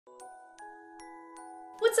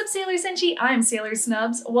What's up, Sailor Senshi? I'm Sailor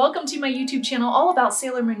Snubs. Welcome to my YouTube channel all about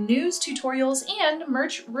Sailor Moon news, tutorials, and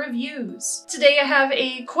merch reviews. Today I have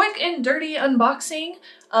a quick and dirty unboxing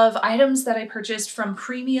of items that I purchased from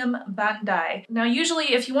Premium Bandai. Now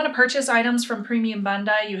usually if you want to purchase items from Premium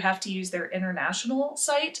Bandai you have to use their international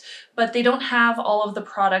site, but they don't have all of the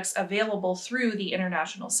products available through the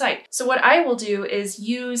international site. So what I will do is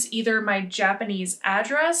use either my Japanese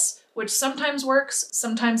address, which sometimes works,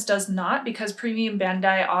 sometimes does not, because Premium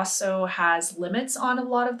Bandai also has limits on a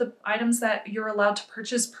lot of the items that you're allowed to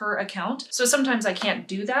purchase per account. So sometimes I can't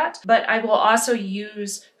do that, but I will also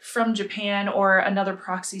use from Japan or another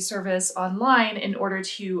proxy service online in order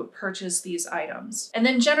to purchase these items. And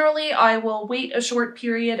then generally I will wait a short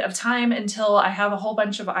period of time until I have a whole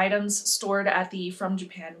bunch of items stored at the From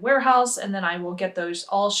Japan warehouse, and then I will get those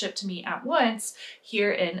all shipped to me at once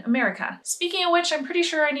here in America. Speaking of which, I'm pretty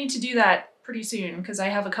sure I need to do that pretty soon because I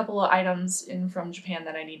have a couple of items in from Japan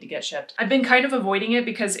that I need to get shipped. I've been kind of avoiding it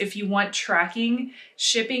because if you want tracking,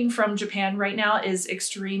 shipping from Japan right now is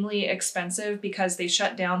extremely expensive because they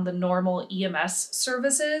shut down the normal EMS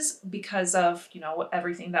services because of, you know,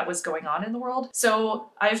 everything that was going on in the world. So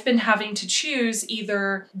I've been having to choose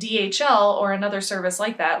either DHL or another service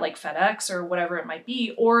like that, like FedEx or whatever it might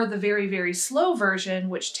be, or the very, very slow version,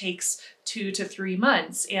 which takes 2 to 3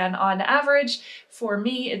 months. And on average, for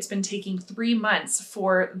me, it's been taking 3 months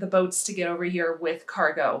for the boats to get over here with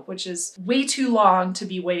cargo, which is way too long to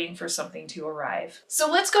be waiting for something to arrive. So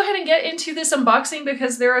let's go ahead and get into this unboxing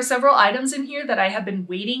because there are several items in here that I have been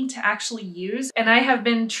waiting to actually use, and I have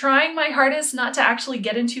been trying my hardest not to actually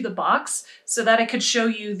get into the box so that I could show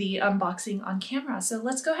you the unboxing on camera. So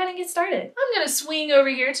let's go ahead and get started. I'm gonna swing over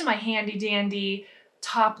here to my handy dandy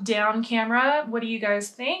top-down camera. What do you guys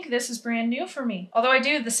think? This is brand new for me. Although I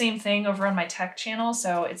do the same thing over on my tech channel,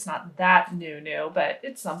 so it's not that new, but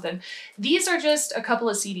it's something. These are just a couple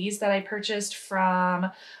of CDs that I purchased from,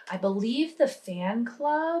 I believe, the fan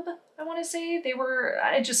club, I want to say.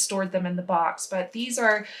 I just stored them in the box, but these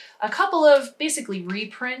are a couple of basically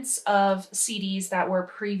reprints of CDs that were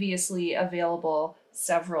previously available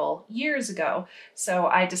several years ago. So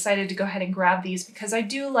I decided to go ahead and grab these because I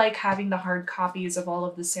do like having the hard copies of all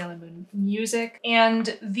of the Sailor Moon music.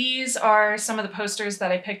 And these are some of the posters that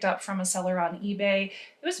I picked up from a seller on eBay.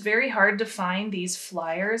 It was very hard to find these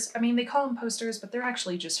flyers. I mean, they call them posters, but they're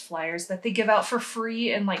actually just flyers that they give out for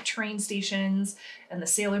free in like train stations and the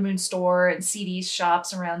Sailor Moon store and CD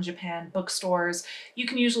shops around Japan, bookstores. You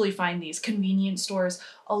can usually find these convenience stores.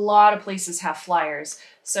 A lot of places have flyers.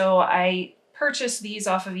 So I purchased these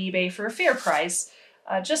off of eBay for a fair price.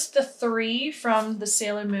 Just the 3 from the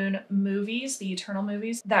Sailor Moon movies, the Eternal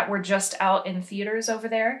movies, that were just out in theaters over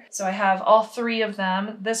there. So I have all 3 of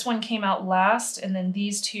them. This one came out last, and then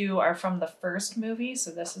these 2 are from the first movie,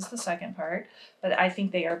 so this is the second part. But I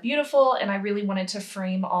think they are beautiful, and I really wanted to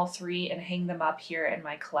frame all 3 and hang them up here in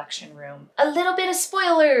my collection room. A little bit of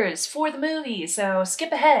spoilers for the movie, so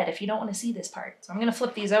skip ahead if you don't want to see this part. So I'm gonna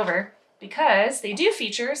flip these over, because they do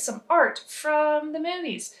feature some art from the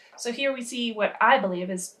movies. So here we see what I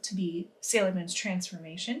believe is to be Sailor Moon's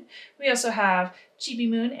transformation. We also have Chibi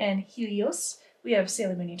Moon and Helios. We have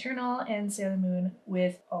Sailor Moon Eternal and Sailor Moon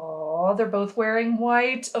with, oh, they're both wearing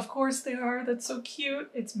white. Of course they are, that's so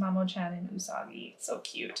cute. It's Mamo-chan and Usagi, so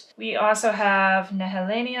cute. We also have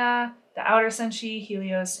Nehelenia, the Outer Senshi,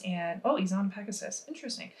 Helios, and, oh, he's on Pegasus,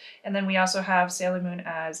 interesting. And then we also have Sailor Moon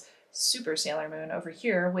as Super Sailor Moon over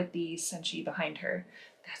here with the Senshi behind her.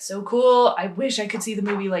 That's so cool. I wish I could see the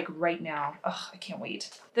movie like right now. Oh, I can't wait.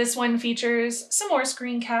 This one features some more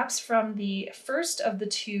screen caps from the first of the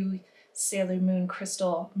 2 Sailor Moon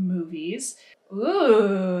Crystal movies.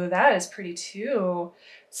 Ooh, that is pretty too.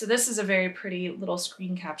 So this is a very pretty little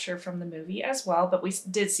screen capture from the movie as well, but we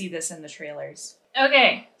did see this in the trailers.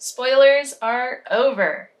 Okay, spoilers are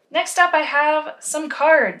over. Next up, I have some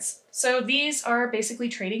cards. So these are basically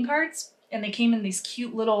trading cards, and they came in these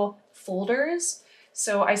cute little folders.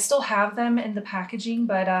 So I still have them in the packaging,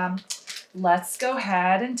 but let's go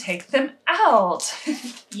ahead and take them out.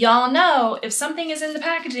 Y'all know if something is in the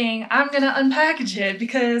packaging, I'm gonna unpackage it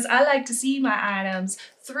because I like to see my items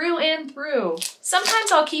through and through.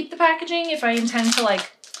 Sometimes I'll keep the packaging if I intend to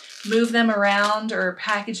like move them around or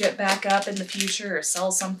package it back up in the future or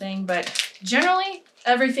sell something, but generally,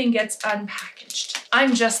 everything gets unpackaged.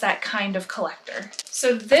 I'm just that kind of collector.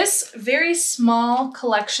 So this very small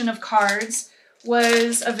collection of cards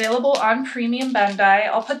was available on Premium Bandai.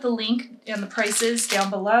 I'll put the link and the prices down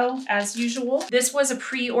below as usual. This was a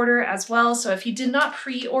pre-order as well, so if you did not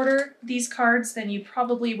pre-order these cards, then you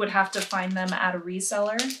probably would have to find them at a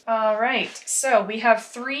reseller. All right, so we have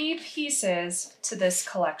 3 pieces to this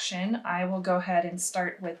collection. I will go ahead and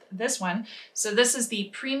start with this one. So this is the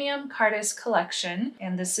Premium Cardist Collection,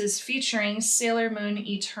 and this is featuring Sailor Moon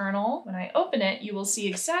Eternal. When I open it, you will see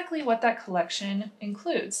exactly what that collection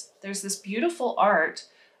includes. There's this beautiful art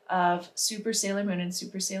of Super Sailor Moon and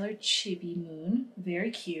Super Sailor Chibi Moon.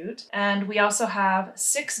 Very cute. And we also have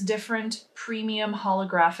 6 different premium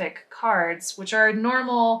holographic cards, which are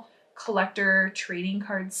normal collector trading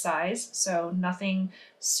card size, so nothing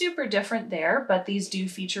super different there, but these do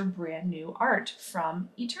feature brand new art from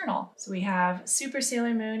Eternal. So we have Super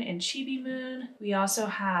Sailor Moon and Chibi Moon. We also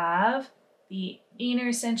have the Inner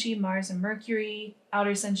Senshi Mars and Mercury,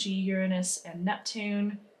 Outer Senshi Uranus and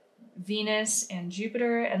Neptune, Venus and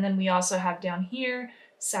Jupiter, and then we also have down here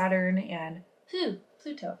Saturn and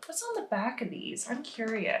Pluto. What's on the back of these? I'm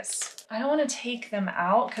curious. I don't want to take them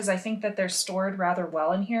out because I think that they're stored rather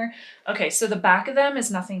well in here. Okay, so the back of them is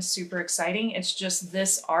nothing super exciting. It's just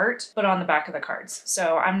this art, but on the back of the cards.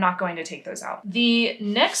 So I'm not going to take those out. The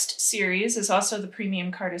next series is also the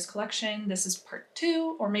Premium Cardist Collection. This is part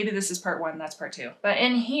 2, or maybe this is part 1, that's part 2. But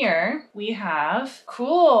in here we have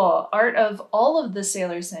cool art of all of the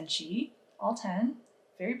Sailor Senshi, all 10.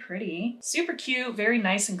 Very pretty. Super cute, very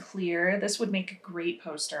nice and clear. This would make a great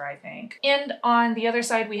poster, I think. And on the other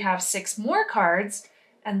side, we have 6 more cards,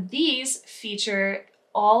 and these feature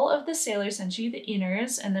all of the Sailor Senshi, the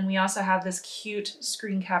inners, and then we also have this cute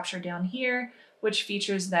screen capture down here, which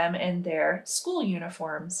features them in their school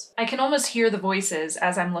uniforms. I can almost hear the voices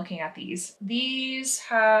as I'm looking at these. These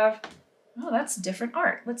have, oh, that's different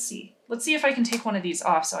art. Let's see. Let's see if I can take one of these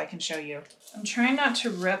off so I can show you. I'm trying not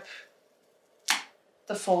to rip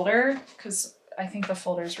the folder because I think the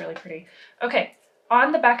folder is really pretty. Okay,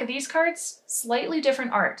 on the back of these cards, slightly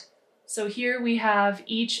different art. So here we have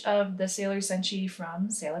each of the Sailor Senshi from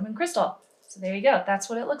Sailor Moon Crystal. So there you go. That's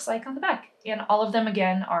what it looks like on the back. And all of them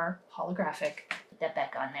again are holographic. Put that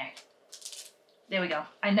back on there. There we go.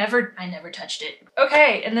 I never touched it.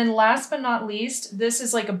 Okay, and then last but not least, this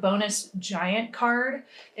is like a bonus giant card.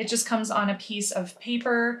 It just comes on a piece of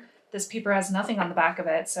paper. This paper has nothing on the back of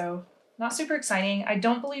it, so not super exciting. I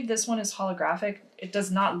don't believe this one is holographic. It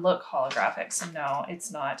does not look holographic, so no,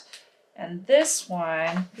 it's not. And this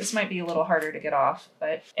one, this might be a little harder to get off,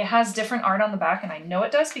 but it has different art on the back, and I know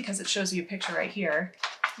it does because it shows you a picture right here.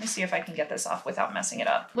 Let me see if I can get this off without messing it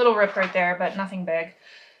up. Little rip right there, but nothing big.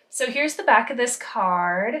 So here's the back of this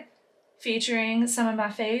card, featuring some of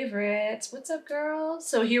my favorites. What's up, girls?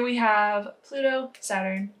 So here we have Pluto,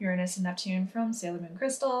 Saturn, Uranus, and Neptune from Sailor Moon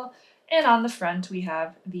Crystal. And on the front, we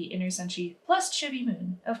have the Inner Senshi plus Chibi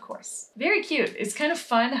Moon, of course. Very cute. It's kind of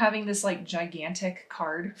fun having this like gigantic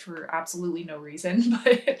card for absolutely no reason,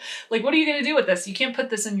 but like, what are you gonna do with this? You can't put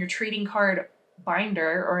this in your trading card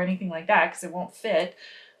binder or anything like that because it won't fit.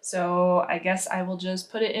 So I guess I will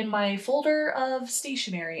just put it in my folder of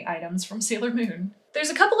stationery items from Sailor Moon. There's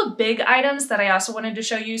a couple of big items that I also wanted to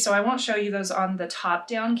show you, so I won't show you those on the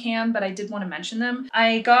top-down cam, but I did want to mention them.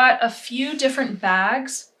 I got a few different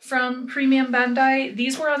bags from Premium Bandai.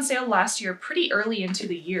 These were on sale last year, pretty early into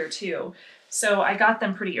the year too. So I got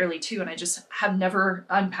them pretty early too, and I just have never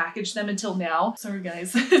unpackaged them until now. Sorry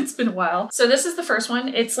guys, it's been a while. So this is the first one.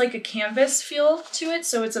 It's like a canvas feel to it,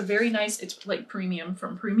 so it's a very nice, it's like premium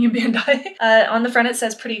from Premium Bandai. On the front it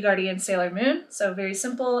says Pretty Guardian Sailor Moon, so very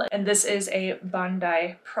simple. And this is a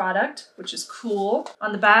Bandai product, which is cool.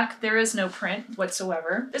 On the back, there is no print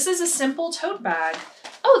whatsoever. This is a simple tote bag.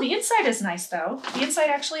 Oh, the inside is nice though. The inside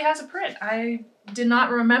actually has a print. I did not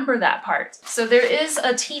remember that part. So there is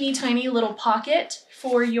a teeny tiny little pocket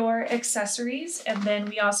for your accessories, and then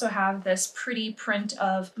we also have this pretty print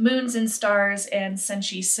of moons and stars and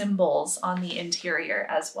Senshi symbols on the interior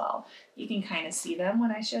as well. You can kind of see them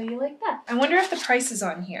when I show you like that. I wonder if the price is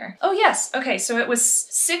on here. Oh yes, okay, so it was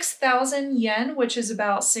 6,000 yen, which is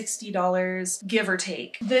about $60, give or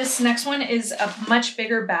take. This next one is a much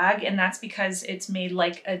bigger bag, and that's because it's made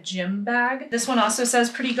like a gym bag. This one also says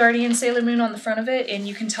Pretty Guardian Sailor Moon on the front of it, and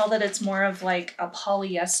you can tell that it's more of like a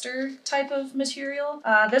polyester type of material.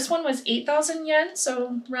 This one was 8,000 yen,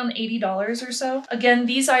 so around $80 or so. Again,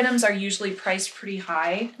 these items are usually priced pretty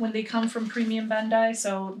high when they come from Premium Bandai,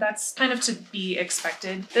 so that's kind of to be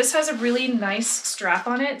expected. This has a really nice strap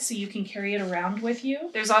on it so you can carry it around with you.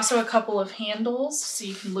 There's also a couple of handles so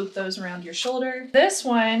you can loop those around your shoulder. This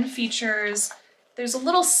one features, there's a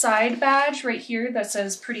little side badge right here that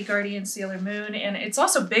says Pretty Guardian Sailor Moon, and it's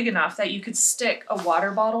also big enough that you could stick a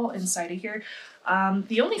water bottle inside of here.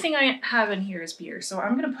 The only thing I have in here is beer, so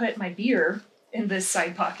I'm gonna put my beer in this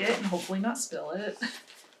side pocket and hopefully not spill it.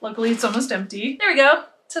 Luckily it's almost empty. There we go,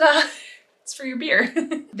 ta-da! It's for your beer.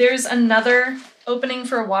 There's another opening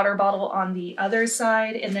for a water bottle on the other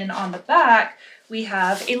side, and then on the back we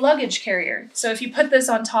have a luggage carrier. So if you put this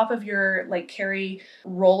on top of your like carry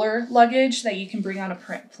roller luggage that you can bring on a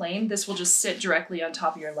plane, this will just sit directly on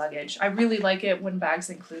top of your luggage. I really like it when bags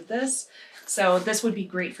include this. So this would be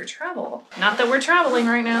great for travel. Not that we're traveling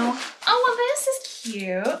right now. Oh, well, this is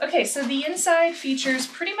cute. Okay, so the inside features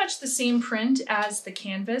pretty much the same print as the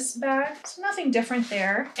canvas bag. So nothing different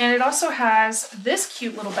there. And it also has this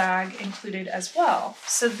cute little bag included as well.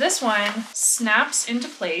 So this one snaps into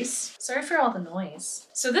place. Sorry for all the noise.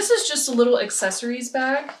 So this is just a little accessories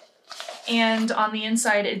bag. And on the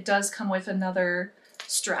inside, it does come with another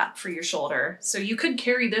strap for your shoulder. So you could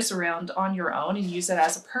carry this around on your own and use it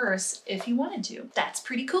as a purse if you wanted to. That's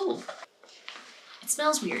pretty cool. It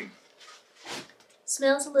smells weird.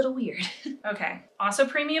 Smells a little weird. Okay, also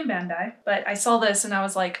premium Bandai, but I saw this and I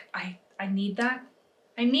was like, I need that.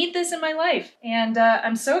 I need this in my life. And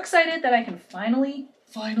I'm so excited that I can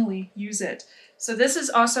finally use it. So this is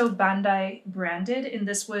also Bandai branded, and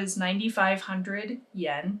this was 9,500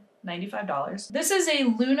 yen, $95. This is a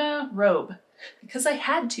Luna robe. Because I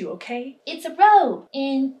had to, okay? It's a robe,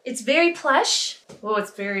 and it's very plush. Oh,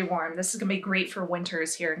 it's very warm. This is gonna be great for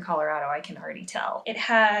winters here in Colorado, I can already tell. It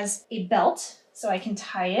has a belt, so I can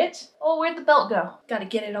tie it. Oh, where'd the belt go? Gotta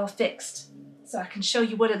get it all fixed so I can show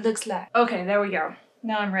you what it looks like. Okay, there we go.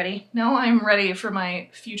 Now I'm ready. Now I'm ready for my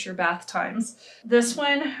future bath times. This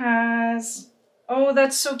one has, oh,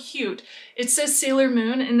 that's so cute. It says Sailor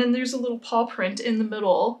Moon, and then there's a little paw print in the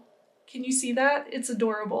middle. Can you see that? It's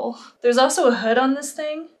adorable. There's also a hood on this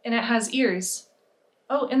thing, and it has ears.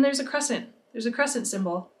 Oh, and there's a crescent. There's a crescent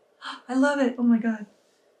symbol. I love it. Oh my God.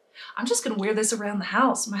 I'm just gonna wear this around the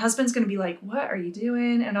house. My husband's gonna be like, what are you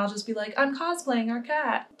doing? And I'll just be like, I'm cosplaying our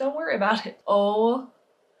cat. Don't worry about it. Oh,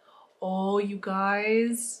 you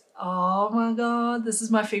guys. Oh my God. This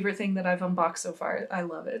is my favorite thing that I've unboxed so far. I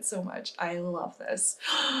love it so much. I love this.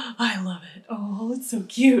 I love it. Oh, it's so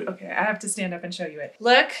cute. Okay, I have to stand up and show you it.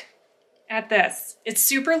 Look at this. It's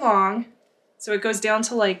super long, so it goes down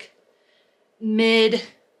to like mid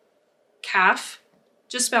calf,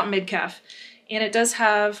 just about mid calf. And it does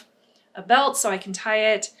have a belt so I can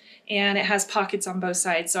tie it, and it has pockets on both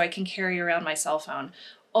sides so I can carry around my cell phone.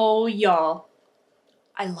 Oh, y'all,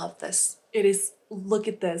 I love this. It is, look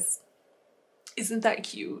at this. Isn't that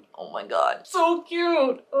cute? Oh my God, so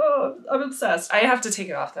cute. Oh, I'm obsessed. I have to take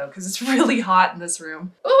it off though, because it's really hot in this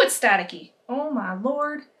room. Oh, it's staticky. Oh my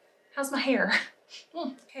Lord. How's my hair?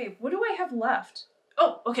 Okay, what do I have left?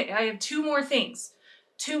 Oh, okay, I have two more things.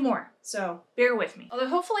 Two more, so bear with me. Although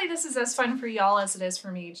hopefully this is as fun for y'all as it is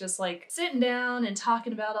for me, just like sitting down and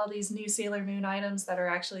talking about all these new Sailor Moon items that are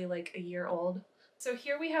actually like a year old. So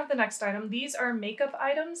here we have the next item. These are makeup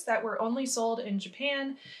items that were only sold in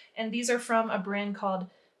Japan, and these are from a brand called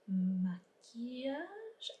Maquillage?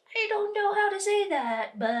 I don't know how to say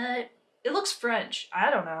that, but it looks French.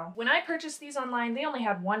 I don't know. When I purchased these online, they only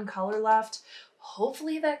had one color left.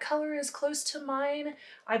 Hopefully that color is close to mine.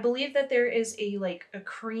 I believe that there is a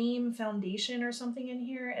cream foundation or something in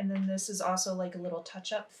here, and then this is also like a little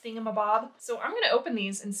touch-up thingamabob. So I'm gonna open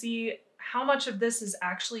these and see how much of this is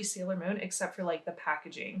actually Sailor Moon, except for like the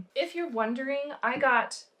packaging. If you're wondering, I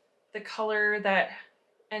got the color that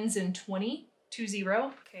ends in 20.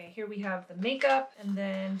 Okay, here we have the makeup, and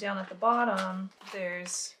then down at the bottom,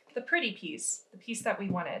 there's the pretty piece, the piece that we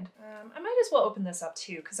wanted. I might as well open this up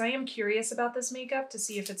too, because I am curious about this makeup to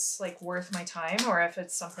see if it's like worth my time or if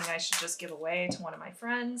it's something I should just give away to one of my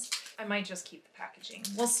friends. I might just keep the packaging.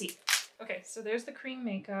 We'll see. Okay, so there's the cream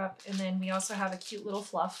makeup, and then we also have a cute little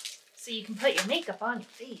fluff so you can put your makeup on your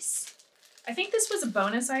face. I think this was a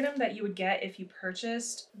bonus item that you would get if you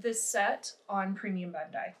purchased this set on Premium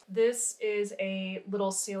Bandai. This is a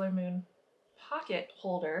little Sailor Moon pocket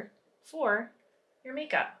holder for your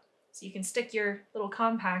makeup. So you can stick your little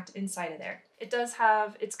compact inside of there. It does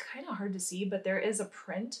have, it's kind of hard to see, but there is a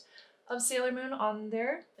print of Sailor Moon on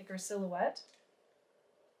there, like her silhouette.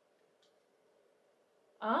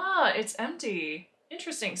 Ah, it's empty.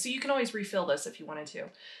 Interesting. So you can always refill this if you wanted to.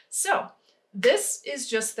 So this is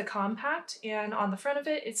just the compact, and on the front of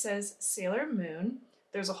it, it says Sailor Moon.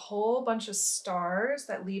 There's a whole bunch of stars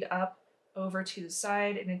that lead up over to the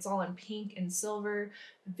side, and it's all in pink and silver.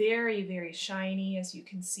 Very, very shiny, as you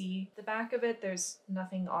can see. The back of it, there's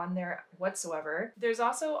nothing on there whatsoever. There's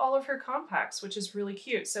also all of her compacts, which is really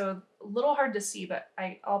cute. So a little hard to see, but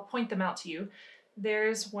I'll point them out to you.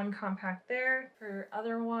 There's one compact there, her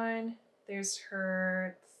other one. There's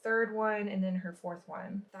her third one and then her fourth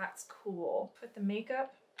one. That's cool. Put the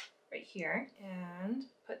makeup right here and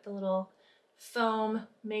put the little foam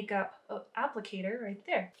makeup applicator right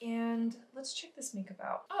there. And let's check this makeup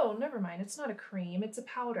out. Oh, never mind. It's not a cream, it's a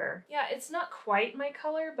powder. Yeah, it's not quite my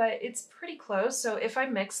color, but it's pretty close. So if I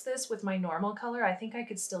mix this with my normal color, I think I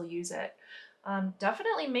could still use it.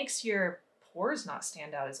 Definitely makes your pores not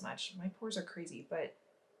stand out as much. My pores are crazy, but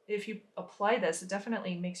if you apply this, it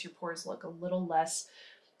definitely makes your pores look a little less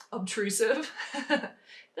obtrusive.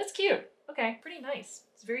 That's cute. Okay, pretty nice.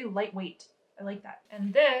 It's very lightweight. I like that.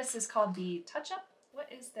 And this is called the Touch Up. What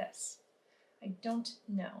is this? I don't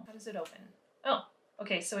know. How does it open? Oh,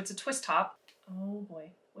 okay, so it's a twist top. Oh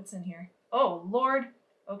boy, what's in here? Oh, Lord.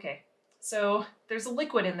 Okay, so there's a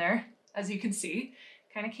liquid in there, as you can see.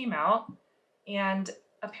 Kind of came out. And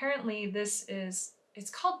apparently this is,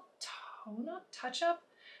 it's called Tone Up? Touch Up?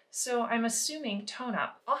 So I'm assuming Tone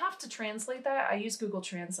Up. I'll have to translate that. I use Google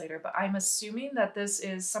Translator, but I'm assuming that this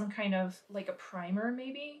is some kind of like a primer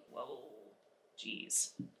maybe? Whoa.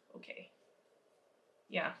 Jeez. Okay.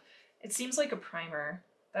 Yeah, it seems like a primer.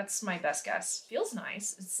 That's my best guess. Feels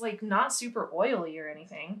nice. It's like not super oily or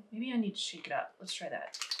anything. Maybe I need to shake it up. Let's try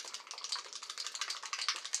that.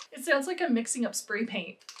 It sounds like I'm mixing up spray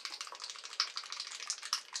paint.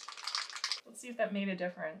 Let's see if that made a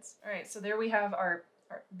difference. All right, so there we have our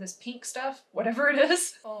this pink stuff, whatever it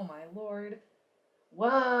is. Oh my Lord.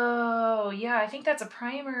 Whoa, yeah, I think that's a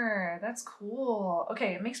primer. That's cool.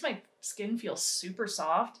 Okay, it makes my skin feel super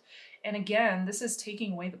soft. And again, this is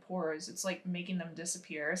taking away the pores. It's like making them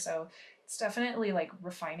disappear. So it's definitely like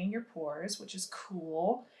refining your pores, which is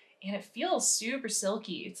cool. And it feels super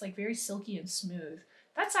silky. It's like very silky and smooth.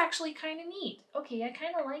 That's actually kind of neat. Okay, I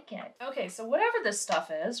kind of like it. Okay, so whatever this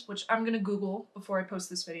stuff is, which I'm gonna Google before I post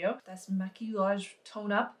this video, that's Maquillage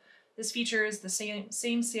Tone Up. This features the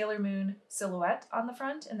same Sailor Moon silhouette on the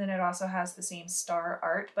front, and then it also has the same star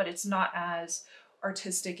art, but it's not as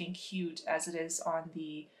artistic and cute as it is on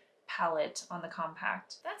the palette on the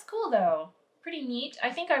compact. That's cool though. Pretty neat.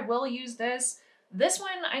 I think I will use this. This one,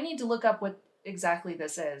 I need to look up what exactly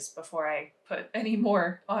this is before I put any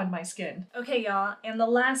more on my skin. Okay, y'all, and the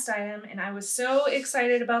last item, and I was so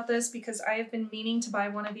excited about this because I have been meaning to buy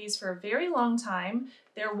one of these for a very long time.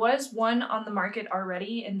 There was one on the market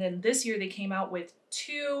already, and then this year they came out with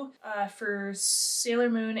two for Sailor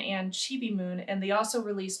Moon and Chibi Moon, and they also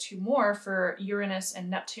released two more for Uranus and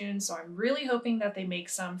Neptune, so I'm really hoping that they make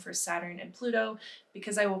some for Saturn and Pluto,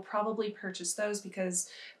 because I will probably purchase those because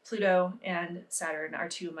Pluto and Saturn are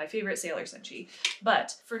two of my favorite Sailor Senshi.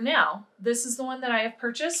 But for now, this is the one that I have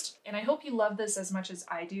purchased, and I hope you love this as much as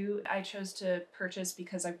I do. I chose to purchase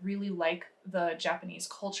because I really like the Japanese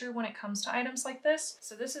culture when it comes to items like this.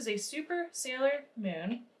 So this is a Super Sailor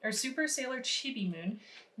Moon, or Super Sailor Chibi Moon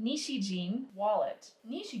Nishijin wallet.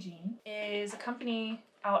 Nishijin is a company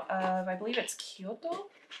out of, I believe it's Kyoto,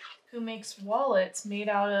 who makes wallets made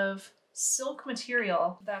out of silk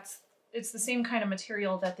material. It's the same kind of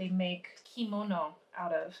material that they make kimono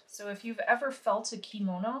out of. So if you've ever felt a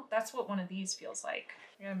kimono, that's what one of these feels like.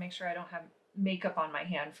 I gotta make sure I don't have makeup on my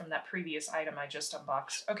hand from that previous item I just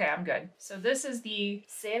unboxed. Okay, I'm good. So this is the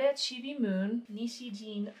Sailor Chibi Moon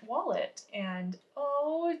Nishijin wallet, and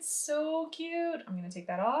oh, it's so cute. I'm gonna take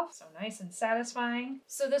that off. So nice and satisfying.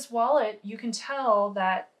 So this wallet, you can tell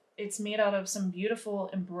that it's made out of some beautiful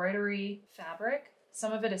embroidery fabric.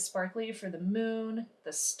 Some of it is sparkly for the moon,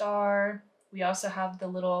 the star. We also have the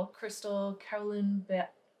little crystal carillon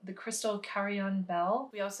bell.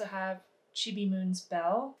 We also have Chibi Moon's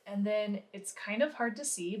bell, and then it's kind of hard to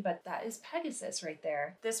see, but that is Pegasus right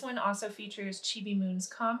there. This one also features Chibi Moon's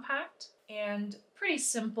compact and pretty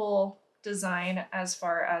simple design as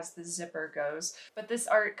far as the zipper goes, but this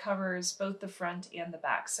art covers both the front and the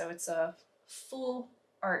back, so it's a full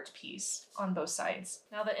art piece on both sides.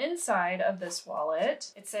 Now the inside of this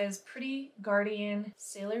wallet, it says Pretty Guardian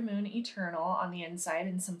Sailor Moon Eternal on the inside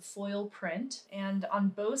in some foil print, and on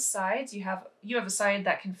both sides you have a side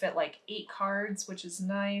that can fit like 8 cards, which is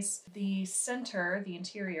nice. The center, the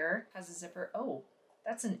interior, has a zipper. Oh,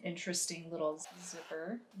 that's an interesting little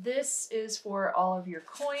zipper. This is for all of your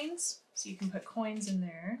coins, so you can put coins in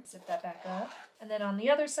there. Zip that back up. And then on the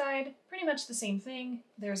other side, pretty much the same thing.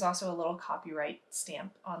 There's also a little copyright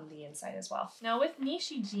stamp on the inside as well. Now with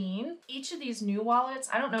Nishijin, each of these new wallets,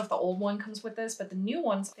 I don't know if the old one comes with this, but the new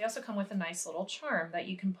ones, they also come with a nice little charm that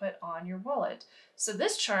you can put on your wallet. So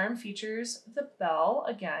this charm features the bell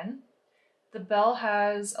again. The bell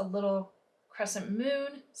has a little crescent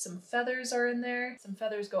moon, some feathers are in there. Some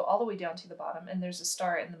feathers go all the way down to the bottom, and there's a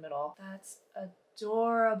star in the middle. That's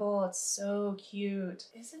adorable. It's so cute.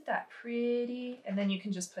 Isn't that pretty? And then you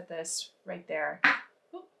can just put this right there.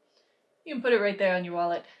 Oop, You can put it right there on your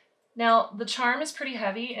wallet. Now, the charm is pretty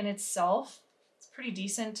heavy in itself. It's pretty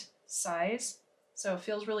decent size, so it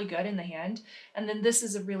feels really good in the hand. And then this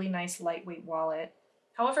is a really nice lightweight wallet.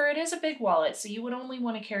 However, it is a big wallet, so you would only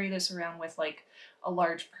want to carry this around with like a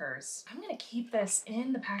large purse. I'm going to keep this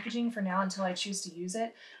in the packaging for now until I choose to use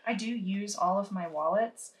it. I do use all of my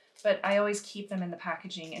wallets, but I always keep them in the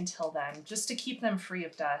packaging until then, just to keep them free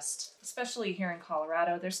of dust. Especially here in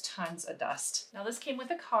Colorado, there's tons of dust. Now this came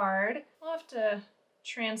with a card. I'll have to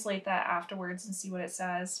translate that afterwards and see what it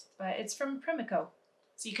says, but it's from Premico.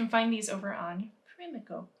 So you can find these over on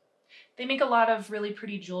Premico. They make a lot of really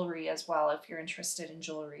pretty jewelry as well if you're interested in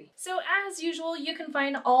jewelry. So as usual, you can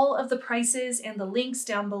find all of the prices and the links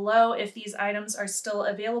down below if these items are still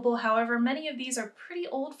available. However, many of these are pretty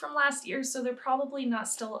old from last year, so they're probably not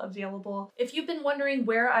still available. If you've been wondering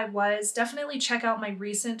where I was, definitely check out my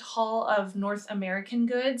recent haul of North American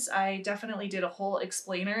goods. I definitely did a whole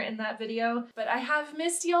explainer in that video, but I have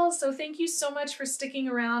missed y'all, so thank you so much for sticking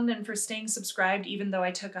around and for staying subscribed even though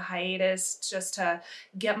I took a hiatus just to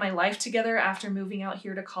get my life together after moving out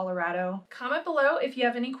here to Colorado. Comment below if you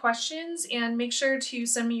have any questions and make sure to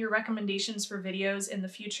send me your recommendations for videos in the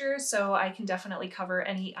future so I can definitely cover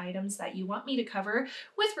any items that you want me to cover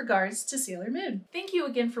with regards to Sailor Moon. Thank you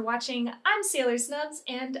again for watching. I'm Sailor Snubs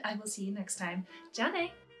and I will see you next time. Ja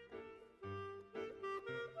ne!